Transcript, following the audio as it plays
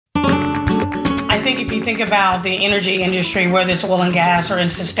think if you think about the energy industry, whether it's oil and gas or in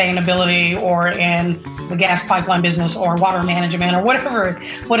sustainability or in the gas pipeline business or water management or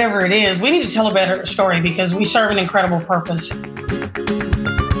whatever it is, we need to tell a better story because we serve an incredible purpose.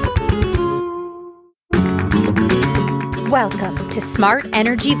 Welcome to Smart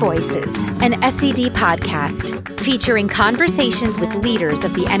Energy Voices, an SED podcast featuring conversations with leaders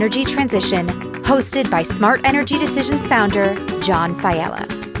of the energy transition, hosted by Smart Energy Decisions founder, John Failla.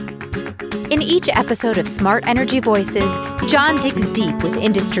 In each episode of Smart Energy Voices, John digs deep with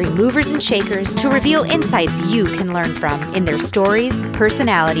industry movers and shakers to reveal insights you can learn from in their stories,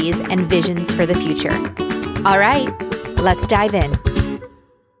 personalities, and visions for the future. All right, let's dive in.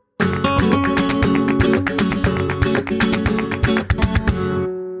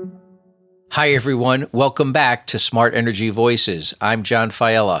 Hi, everyone. Welcome back to Smart Energy Voices. I'm John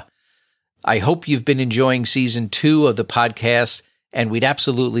Failla. I hope you've been enjoying Season 2 of the podcast, and we'd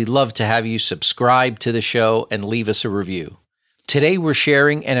absolutely love to have you subscribe to the show and leave us a review. Today, we're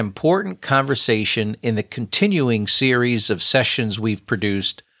sharing an important conversation in the continuing series of sessions we've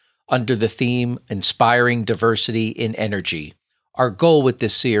produced under the theme Inspiring Diversity in Energy. Our goal with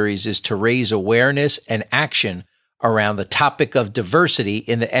this series is to raise awareness and action around the topic of diversity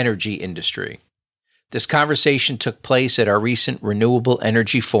in the energy industry. This conversation took place at our recent Renewable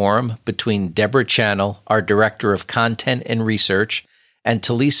Energy Forum between Deborah Channel, our Director of Content and Research, and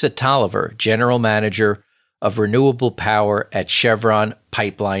Talisa Tolliver, General Manager of Renewable Power at Chevron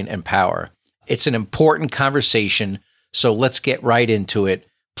Pipeline and Power. It's an important conversation, so let's get right into it.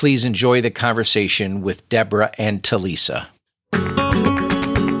 Please enjoy the conversation with Deborah and Talisa.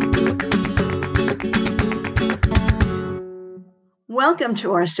 Welcome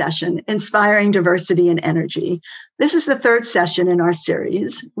to our session, Inspiring Diversity in Energy. This is the third session in our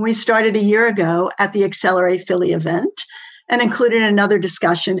series. We started a year ago at the Accelerate Philly event and included another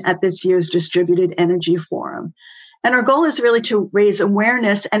discussion at this year's Distributed Energy Forum. And our goal is really to raise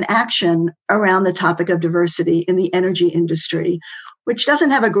awareness and action around the topic of diversity in the energy industry, which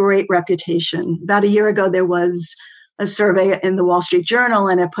doesn't have a great reputation. About a year ago, there was a survey in the Wall Street Journal,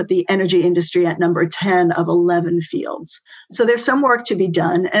 and it put the energy industry at number 10 of 11 fields. So there's some work to be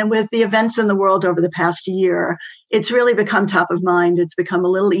done. And with the events in the world over the past year, it's really become top of mind. It's become a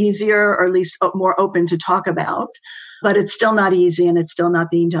little easier, or at least more open to talk about, but it's still not easy and it's still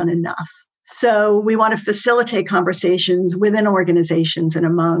not being done enough. So we want to facilitate conversations within organizations and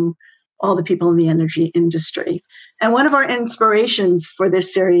among all the people in the energy industry. And one of our inspirations for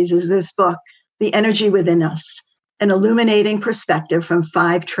this series is this book, The Energy Within Us: An Illuminating Perspective from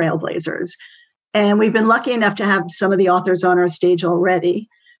 5 Trailblazers. And we've been lucky enough to have some of the authors on our stage already.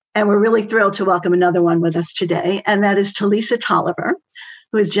 And we're really thrilled to welcome another one with us today. And that is Talisa Tolliver,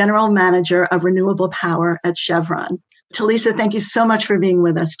 who is General Manager of Renewable Power at Chevron. Talisa, thank you so much for being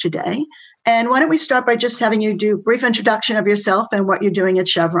with us today. And why don't we start by just having you do a brief introduction of yourself and what you're doing at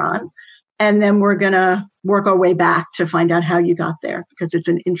Chevron. And then we're going to work our way back to find out how you got there, because it's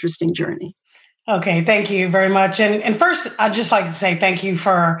an interesting journey. Okay, thank you very much. And first, I'd just like to say thank you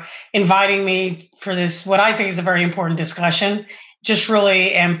for inviting me for this, what I think is a very important discussion. Just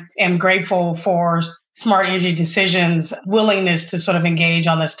really am grateful for Smart Energy Decisions' willingness to sort of engage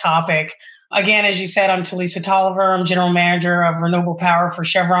on this topic. Again, as you said, I'm Talisa Tolliver. I'm General Manager of Renewable Power for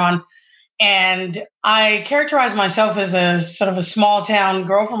Chevron. And I characterize myself as a sort of a small town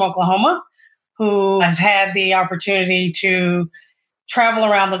girl from Oklahoma who has had the opportunity to travel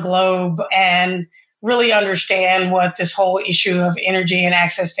around the globe and really understand what this whole issue of energy and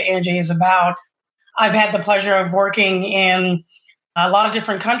access to energy is about. I've had the pleasure of working in a lot of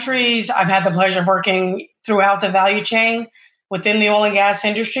different countries. I've had the pleasure of working throughout the value chain within the oil and gas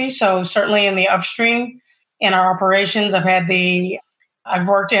industry. So certainly in the upstream, in our operations, I've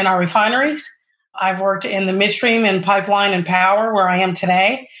worked in our refineries. I've worked in the midstream and pipeline and power where I am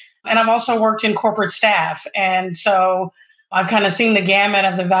today. And I've also worked in corporate staff. And so I've kind of seen the gamut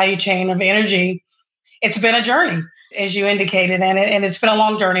of the value chain of energy. It's been a journey, as you indicated, and it's been a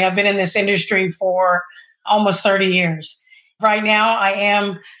long journey. I've been in this industry for almost 30 years. Right now, I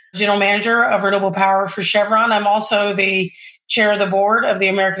am General Manager of Renewable Power for Chevron. I'm also the Chair of the Board of the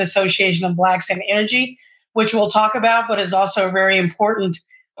American Association of Blacks in Energy, which we'll talk about, but is also a very important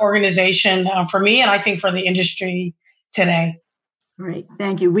organization for me and I think for the industry today. Great.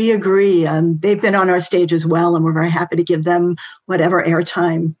 Thank you. We agree. They've been on our stage as well, and we're very happy to give them whatever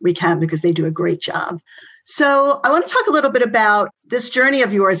airtime we can because they do a great job. So I want to talk a little bit about this journey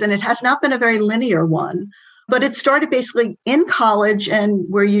of yours, and it has not been a very linear one, but it started basically in college and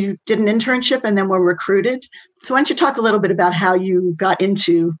where you did an internship and then were recruited. So why don't you talk a little bit about how you got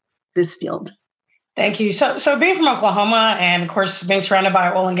into this field? Thank you. So being from Oklahoma and, of course, being surrounded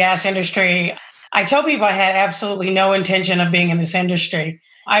by oil and gas industry, I tell people I had absolutely no intention of being in this industry.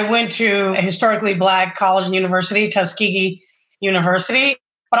 I went to a historically Black college and university, Tuskegee University,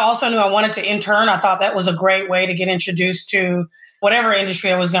 but I also knew I wanted to intern. I thought that was a great way to get introduced to whatever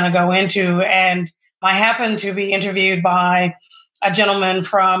industry I was going to go into. And I happened to be interviewed by a gentleman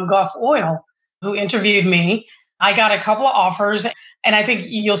from Gulf Oil who interviewed me. I got a couple of offers, and I think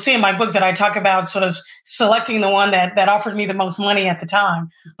you'll see in my book that I talk about sort of selecting the one that offered me the most money at the time.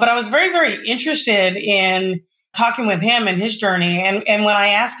 But I was very, very interested in talking with him and his journey. And when I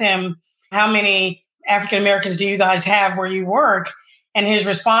asked him, how many African Americans do you guys have where you work? And his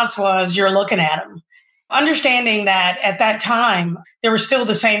response was, you're looking at them. Understanding that at that time, there were still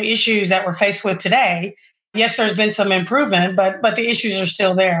the same issues that we're faced with today. Yes, there's been some improvement, but the issues are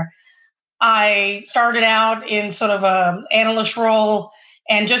still there. I started out in sort of an analyst role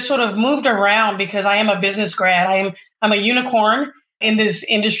and just sort of moved around because I am a business grad. I'm a unicorn in this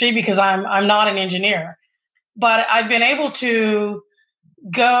industry because I'm not an engineer. But I've been able to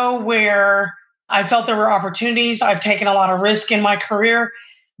go where I felt there were opportunities. I've taken a lot of risk in my career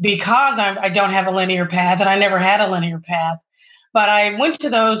because I don't have a linear path, and I never had a linear path. But I went to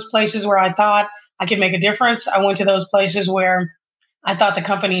those places where I thought I could make a difference. I went to those places where I thought the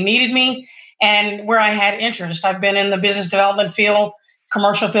company needed me and where I had interest. I've been in the business development field,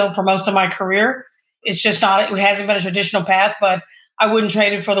 commercial field for most of my career. It hasn't been a traditional path, but I wouldn't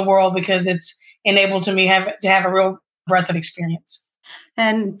trade it for the world because it's enabled me to have a real breadth of experience.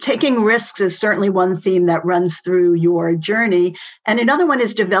 And taking risks is certainly one theme that runs through your journey. And another one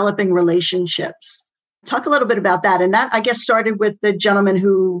is developing relationships. Talk a little bit about that. And that, I guess, started with the gentleman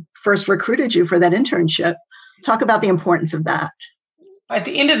who first recruited you for that internship. Talk about the importance of that. At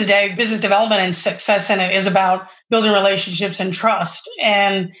the end of the day, business development and success in it is about building relationships and trust.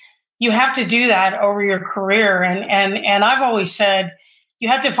 And you have to do that over your career. And I've always said, you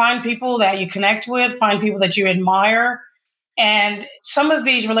have to find people that you connect with, find people that you admire. And some of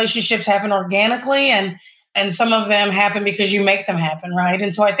these relationships happen organically and some of them happen because you make them happen, right?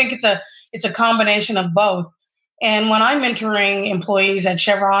 And so I think it's a combination of both. And when I'm mentoring employees at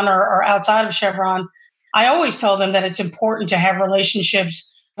Chevron or outside of Chevron, I always tell them that it's important to have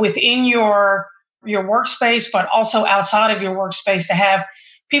relationships within your workspace, but also outside of your workspace, to have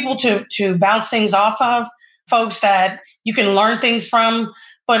people to bounce things off of, folks that you can learn things from,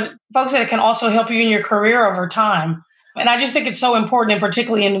 but folks that can also help you in your career over time. And I just think it's so important, and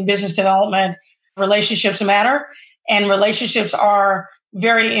particularly in business development, relationships matter, and relationships are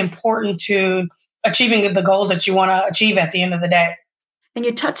very important to achieving the goals that you want to achieve at the end of the day. And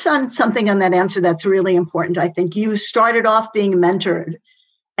you touched on something on that answer that's really important. I think you started off being mentored,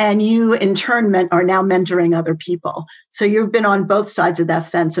 and you in turn are now mentoring other people. So you've been on both sides of that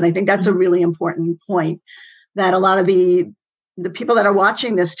fence. And I think that's a really important point, that a lot of the people that are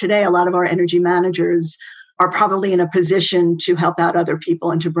watching this today, a lot of our energy managers are probably in a position to help out other people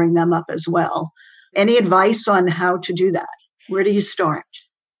and to bring them up as well. Any advice on how to do that? Where do you start?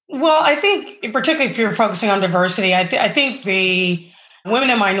 Well, I think particularly if you're focusing on diversity, I think the women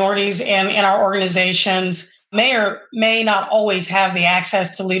and minorities in our organizations may or may not always have the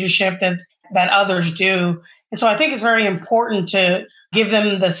access to leadership that others do. And so I think it's very important to give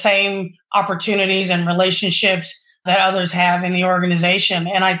them the same opportunities and relationships that others have in the organization.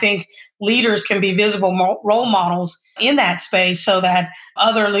 And I think leaders can be visible role models in that space so that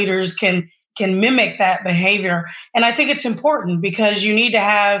other leaders can mimic that behavior. And I think it's important because you need to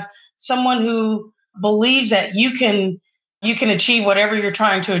have someone who believes that you can achieve whatever you're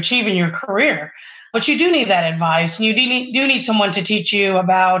trying to achieve in your career. But you do need that advice. And you do need someone to teach you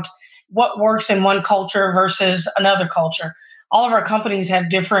about what works in one culture versus another culture. All of our companies have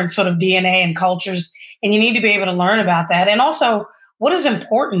different sort of DNA and cultures, and you need to be able to learn about that. And also, what is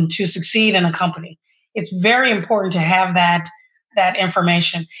important to succeed in a company? It's very important to have that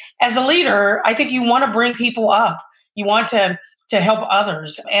information. As a leader, I think you want to bring people up. You want to help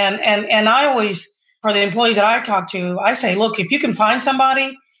others. And I always, for the employees that I talk to, I say, look, if you can find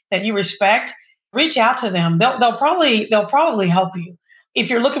somebody that you respect, reach out to them. They'll probably help you. If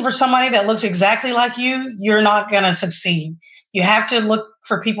you're looking for somebody that looks exactly like you, you're not going to succeed. You have to look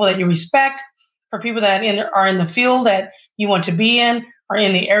for people that you respect, for people that are in the field that you want to be in, or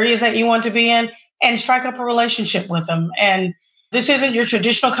in the areas that you want to be in, and strike up a relationship with them. And this isn't your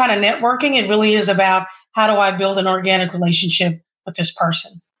traditional kind of networking. It really is about, how do I build an organic relationship with this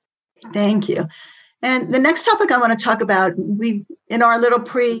person? Thank you. And the next topic I want to talk about, in our little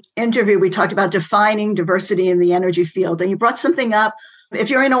pre-interview, we talked about defining diversity in the energy field. And you brought something up. If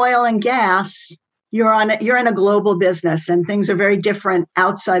you're in oil and gas, you're in a global business, and things are very different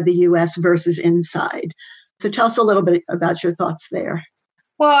outside the U.S. versus inside. So tell us a little bit about your thoughts there.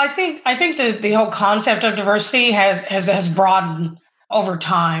 Well, I think the whole concept of diversity has broadened over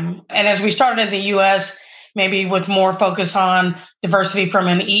time. And as we started in the US, maybe with more focus on diversity from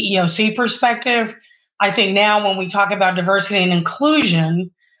an EEOC perspective, I think now when we talk about diversity and inclusion,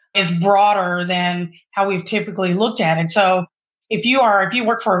 it's broader than how we've typically looked at it. So if you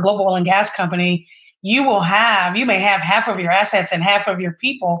work for a global oil and gas company, you may have half of your assets and half of your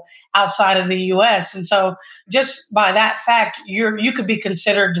people outside of the US. And so just by that fact, you could be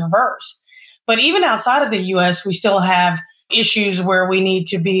considered diverse. But even outside of the US, we still have issues where we need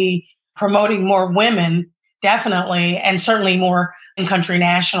to be promoting more women, definitely, and certainly more in-country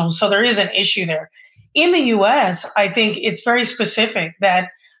nationals. So there is an issue there. In the US, I think it's very specific that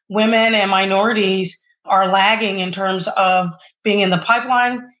women and minorities are lagging in terms of being in the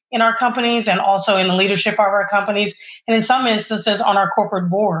pipeline in our companies and also in the leadership of our companies, and in some instances on our corporate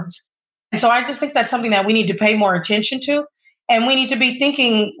boards. And so I just think that's something that we need to pay more attention to. And we need to be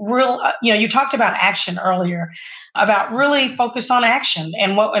thinking you talked about action earlier, about really focused on action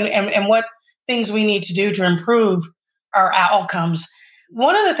and what things we need to do to improve our outcomes.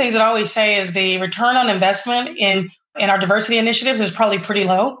 One of the things that I always say is the return on investment in our diversity initiatives is probably pretty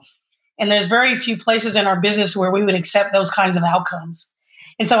low. And there's very few places in our business where we would accept those kinds of outcomes.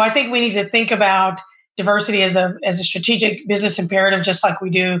 And so I think we need to think about diversity as a strategic business imperative, just like we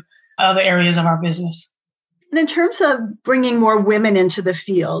do other areas of our business. And in terms of bringing more women into the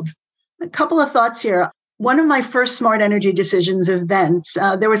field, a couple of thoughts here. One of my first Smart Energy Decisions events,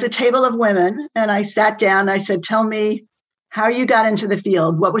 there was a table of women, and I sat down. I said, "Tell me how you got into the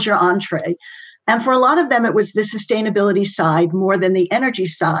field. What was your entree?" And for a lot of them, it was the sustainability side more than the energy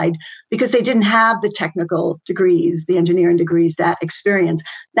side, because they didn't have the technical degrees, the engineering degrees, that experience.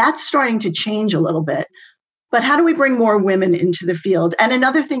 That's starting to change a little bit. But how do we bring more women into the field? And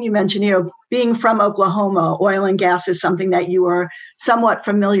another thing you mentioned, being from Oklahoma, oil and gas is something that you are somewhat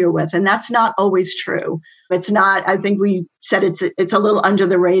familiar with. And that's not always true. It's not, I think we said it's a little under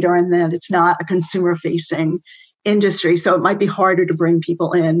the radar and that it's not a consumer-facing industry. So it might be harder to bring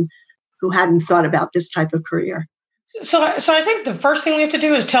people in who hadn't thought about this type of career. So I think the first thing we have to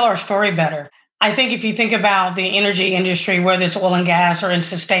do is tell our story better. I think if you think about the energy industry, whether it's oil and gas or in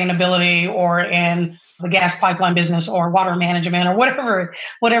sustainability or in the gas pipeline business or water management or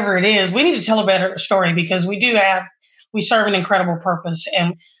whatever it is, we need to tell a better story, because we serve an incredible purpose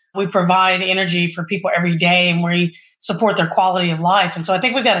and we provide energy for people every day and we support their quality of life. And so I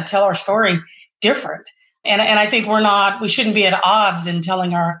think we've got to tell our story different. And I think we shouldn't be at odds in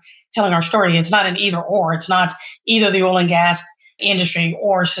telling our story. It's not an either or. It's not either the oil and gas industry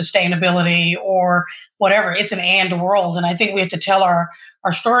or sustainability or whatever. It's an and world. And I think we have to tell our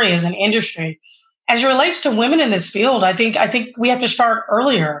story as an industry. As it relates to women in this field, I think we have to start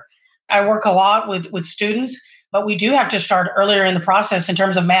earlier. I work a lot with students, but we do have to start earlier in the process in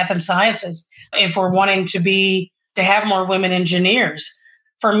terms of math and sciences if we're wanting to have more women engineers.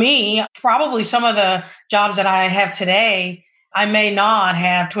 For me, probably some of the jobs that I have today, I may not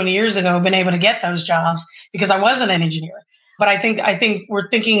have 20 years ago been able to get those jobs because I wasn't an engineer. But I think we're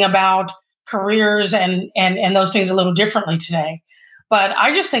thinking about careers and those things a little differently today. But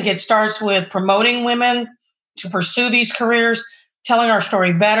I just think it starts with promoting women to pursue these careers, telling our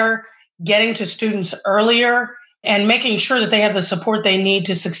story better, getting to students earlier, and making sure that they have the support they need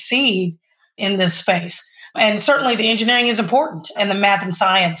to succeed in this space. And certainly the engineering is important and the math and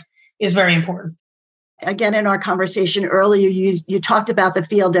science is very important. Again, in our conversation earlier, you talked about the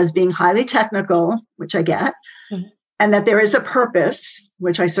field as being highly technical, which I get, and that there is a purpose,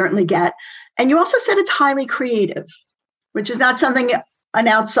 which I certainly get. And you also said it's highly creative, which is not something an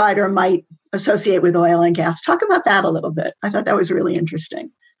outsider might associate with oil and gas. Talk about that a little bit. I thought that was really interesting.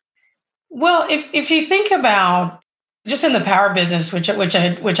 Well, if you think about just in the power business, which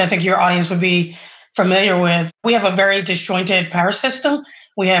I think your audience would be familiar with, we have a very disjointed power system.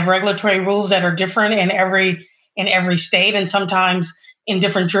 We have regulatory rules that are different in every state and sometimes in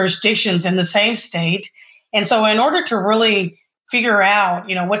different jurisdictions in the same state. And so in order to really figure out,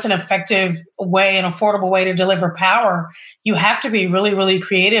 what's an effective way, an affordable way to deliver power, you have to be really, really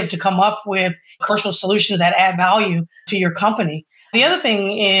creative to come up with commercial solutions that add value to your company. The other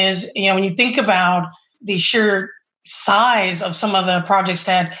thing is, when you think about the sheer size of some of the projects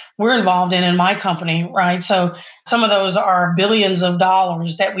that we're involved in my company, right? So some of those are billions of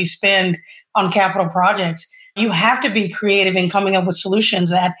dollars that we spend on capital projects. You have to be creative in coming up with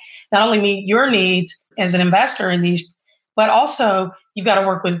solutions that not only meet your needs as an investor in these, but also you've got to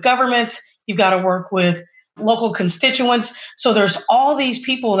work with governments, you've got to work with local constituents. So there's all these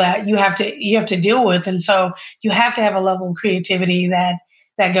people that you have to deal with. And so you have to have a level of creativity that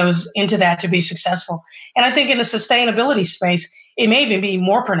goes into that to be successful. And I think in the sustainability space, it may even be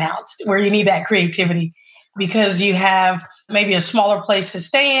more pronounced where you need that creativity because you have maybe a smaller place to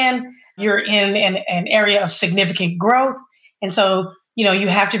stay in. You're in an area of significant growth. And so, you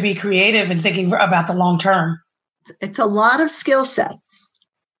have to be creative and thinking about the long term. It's a lot of skill sets,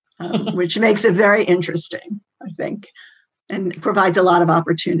 which makes it very interesting, I think, and provides a lot of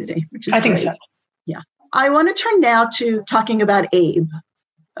opportunity, which is I think great. so. Yeah. I want to turn now to talking about ABE,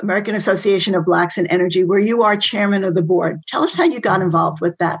 American Association of Blacks in Energy, where you are chairman of the board. Tell us how you got involved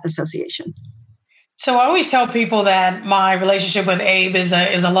with that association. So I always tell people that my relationship with ABE is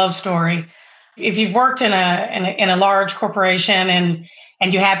a love story. If you've worked in a large corporation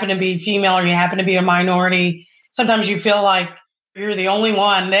and you happen to be female or you happen to be a minority, sometimes you feel like you're the only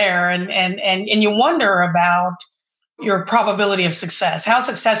one there, and you wonder about your probability of success. How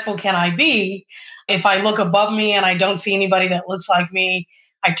successful can I be if I look above me and I don't see anybody that looks like me?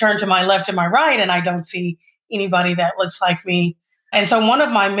 I turn to my left and my right and I don't see anybody that looks like me. And so one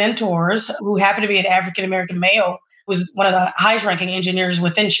of my mentors, who happened to be an African-American male, was one of the highest ranking engineers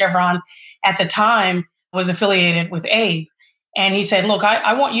within Chevron at the time, was affiliated with ABE. And he said, look,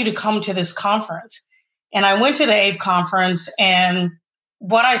 I want you to come to this conference. And I went to the ABE conference, and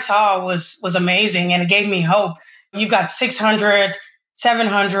what I saw was amazing, and it gave me hope. You've got 600,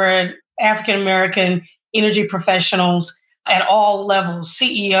 700 African-American energy professionals at all levels,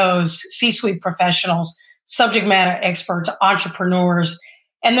 CEOs, C-suite professionals, subject matter experts, entrepreneurs,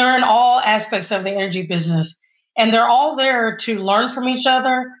 and they're in all aspects of the energy business. And they're all there to learn from each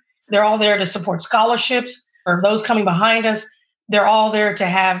other. They're all there to support scholarships for those coming behind us. They're all there to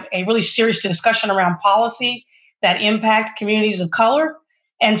have a really serious discussion around policy that impact communities of color.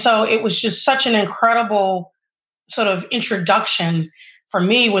 And so it was just such an incredible sort of introduction for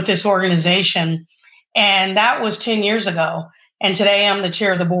me with this organization. And that was 10 years ago. And today I'm the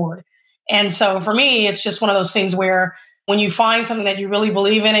chair of the board. And so for me, it's just one of those things where when you find something that you really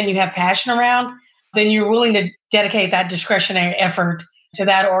believe in and you have passion around, then you're willing to dedicate that discretionary effort to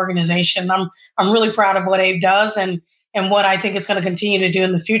that organization. I'm really proud of what ABE does and what I think it's going to continue to do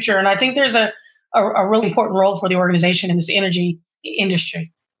in the future. And I think there's a really important role for the organization in this energy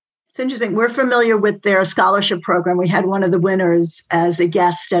industry. It's interesting. We're familiar with their scholarship program. We had one of the winners as a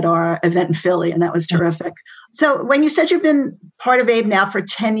guest at our event in Philly, and that was terrific. So when you said you've been part of ABE now for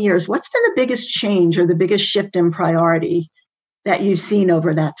 10 years, what's been the biggest change or the biggest shift in priority that you've seen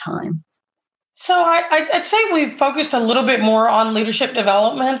over that time? So I'd say we've focused a little bit more on leadership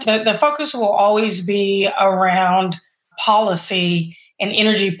development. The focus will always be around policy and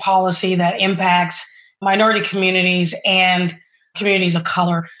energy policy that impacts minority communities and communities of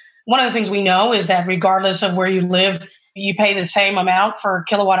color. One of the things we know is that regardless of where you live, you pay the same amount for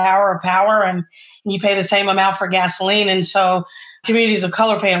kilowatt hour of power and you pay the same amount for gasoline. And so communities of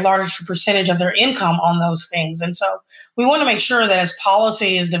color pay a larger percentage of their income on those things. And so we want to make sure that as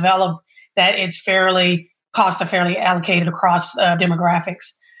policy is developed, that it's fairly allocated across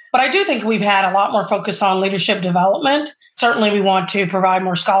demographics. But I do think we've had a lot more focus on leadership development. Certainly, we want to provide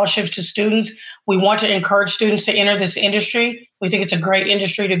more scholarships to students. We want to encourage students to enter this industry. We think it's a great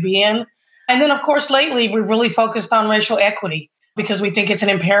industry to be in. And then, of course, lately, we've really focused on racial equity because we think it's an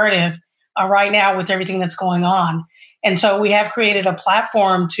imperative right now with everything that's going on. And so we have created a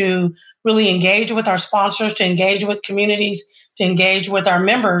platform to really engage with our sponsors, to engage with communities, to engage with our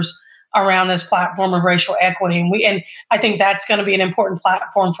members around this platform of racial equity. And I think that's going to be an important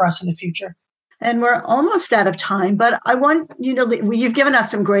platform for us in the future. And we're almost out of time, but I want you to, you've given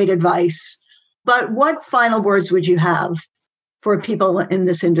us some great advice, but what final words would you have for people in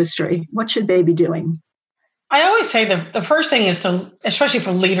this industry? What should they be doing? I always say the first thing is to, especially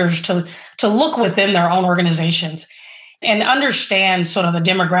for leaders, to look within their own organizations and understand sort of the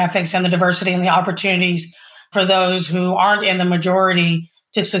demographics and the diversity and the opportunities for those who aren't in the majority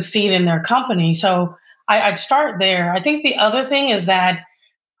to succeed in their company. So I'd start there. I think the other thing is that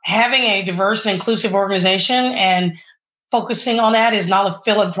having a diverse and inclusive organization and focusing on that is not a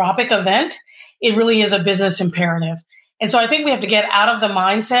philanthropic event. It really is a business imperative. And so I think we have to get out of the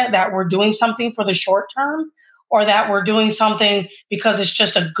mindset that we're doing something for the short term or that we're doing something because it's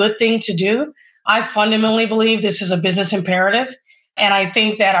just a good thing to do. I fundamentally believe this is a business imperative. And I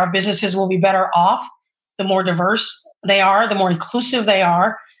think that our businesses will be better off the more diverse they are, the more inclusive they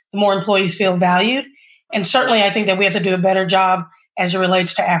are, the more employees feel valued. And certainly I think that we have to do a better job as it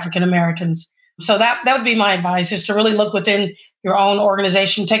relates to African Americans. So that would be my advice, is to really look within your own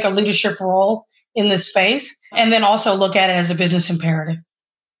organization, take a leadership role in this space, and then also look at it as a business imperative.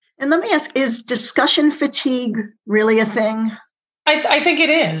 And let me ask, is discussion fatigue really a thing? I think it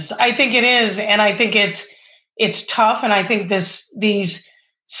is. I think it is. And I think it's tough. And I think these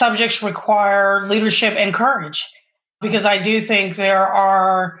subjects require leadership and courage. because I do think there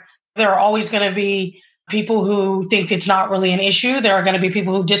are always going to be people who think it's not really an issue. There are going to be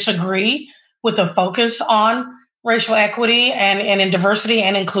people who disagree with the focus on racial equity and in diversity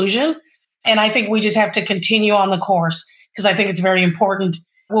and inclusion. And I think we just have to continue on the course because I think it's very important.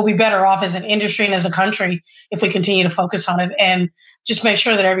 We'll be better off as an industry and as a country if we continue to focus on it and just make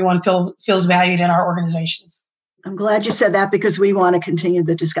sure that everyone feels valued in our organizations. I'm glad you said that because we want to continue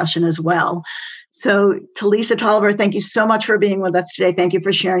the discussion as well. So Talisa Tolliver, thank you so much for being with us today. Thank you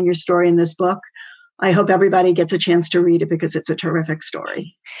for sharing your story in this book. I hope everybody gets a chance to read it because it's a terrific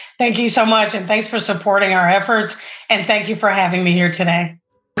story. Thank you so much. And thanks for supporting our efforts. And thank you for having me here today.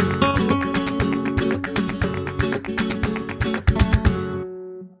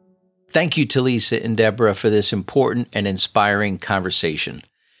 Thank you, Talisa and Deborah, for this important and inspiring conversation.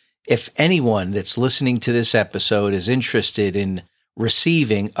 If anyone that's listening to this episode is interested in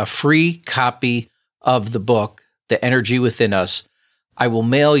receiving a free copy of the book, The Energy Within Us, I will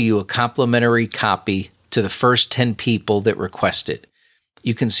mail you a complimentary copy to the first 10 people that request it.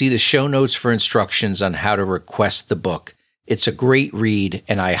 You can see the show notes for instructions on how to request the book. It's a great read,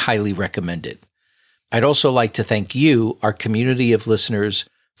 and I highly recommend it. I'd also like to thank you, our community of listeners,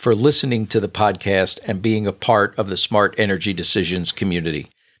 for listening to the podcast and being a part of the Smart Energy Decisions community.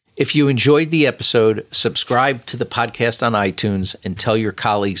 If you enjoyed the episode, subscribe to the podcast on iTunes and tell your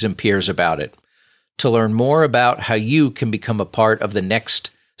colleagues and peers about it. To learn more about how you can become a part of the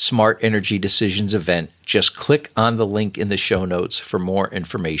next Smart Energy Decisions event, just click on the link in the show notes for more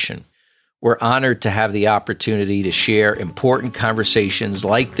information. We're honored to have the opportunity to share important conversations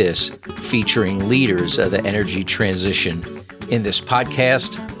like this featuring leaders of the energy transition in this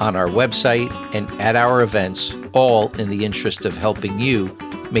podcast, on our website, and at our events, all in the interest of helping you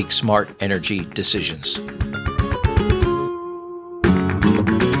make smart energy decisions.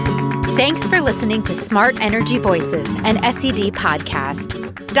 Thanks for listening to Smart Energy Voices, an SED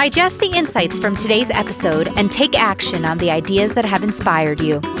podcast. Digest the insights from today's episode and take action on the ideas that have inspired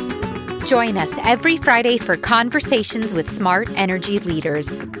you. Join us every Friday for conversations with smart energy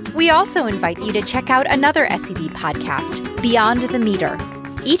leaders. We also invite you to check out another SED podcast, Beyond the Meter.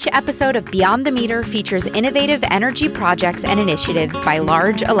 Each episode of Beyond the Meter features innovative energy projects and initiatives by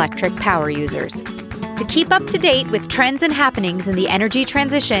large electric power users. To keep up to date with trends and happenings in the energy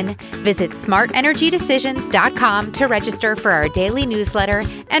transition, visit smartenergydecisions.com to register for our daily newsletter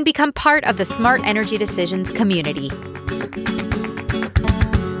and become part of the Smart Energy Decisions community.